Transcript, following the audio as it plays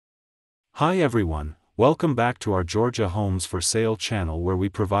Hi everyone, welcome back to our Georgia Homes for Sale channel where we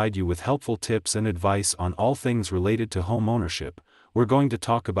provide you with helpful tips and advice on all things related to home ownership. We're going to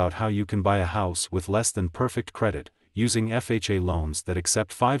talk about how you can buy a house with less than perfect credit, using FHA loans that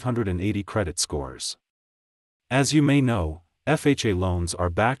accept 580 credit scores. As you may know, FHA loans are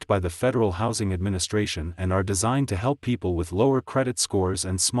backed by the Federal Housing Administration and are designed to help people with lower credit scores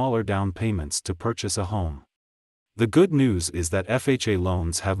and smaller down payments to purchase a home. The good news is that FHA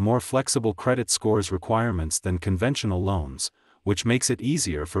loans have more flexible credit scores requirements than conventional loans, which makes it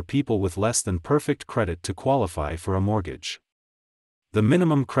easier for people with less than perfect credit to qualify for a mortgage. The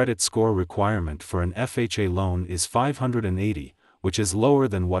minimum credit score requirement for an FHA loan is 580, which is lower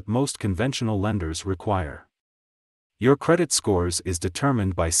than what most conventional lenders require. Your credit scores is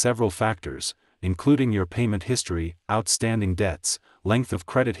determined by several factors, including your payment history, outstanding debts, length of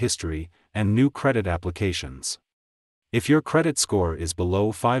credit history, and new credit applications. If your credit score is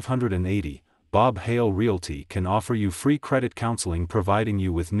below 580, Hale Realty can offer you free credit counseling, providing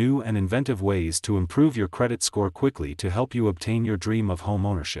you with new and inventive ways to improve your credit score quickly to help you obtain your dream of home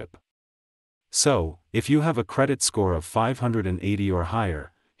ownership. So, if you have a credit score of 580 or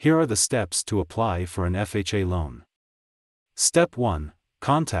higher, here are the steps to apply for an FHA loan. Step 1.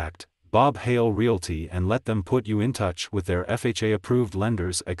 Contact Hale Realty and let them put you in touch with their FHA-approved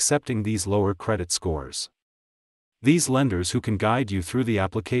lenders accepting these lower credit scores. These lenders who can guide you through the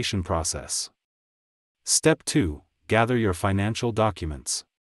application process. Step 2. Gather your financial documents.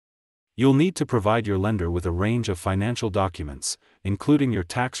 You'll need to provide your lender with a range of financial documents, including your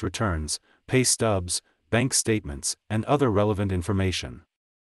tax returns, pay stubs, bank statements, and other relevant information.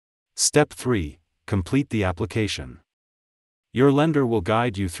 Step 3. Complete the application. Your lender will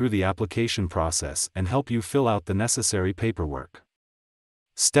guide you through the application process and help you fill out the necessary paperwork.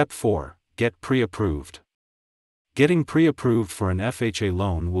 Step 4. Get pre-approved. Getting pre-approved for an FHA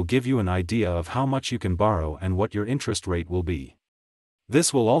loan will give you an idea of how much you can borrow and what your interest rate will be.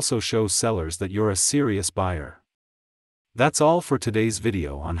 This will also show sellers that you're a serious buyer. That's all for today's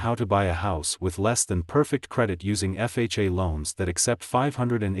video on how to buy a house with less than perfect credit using FHA loans that accept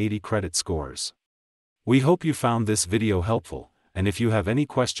 580 credit scores. We hope you found this video helpful, and if you have any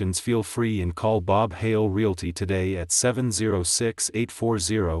questions, feel free and call Hale Realty today at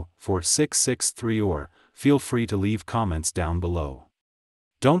 706-840-4663 or feel free to leave comments down below.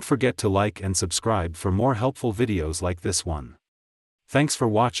 Don't forget to like and subscribe for more helpful videos like this one. Thanks for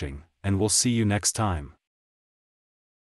watching, and we'll see you next time.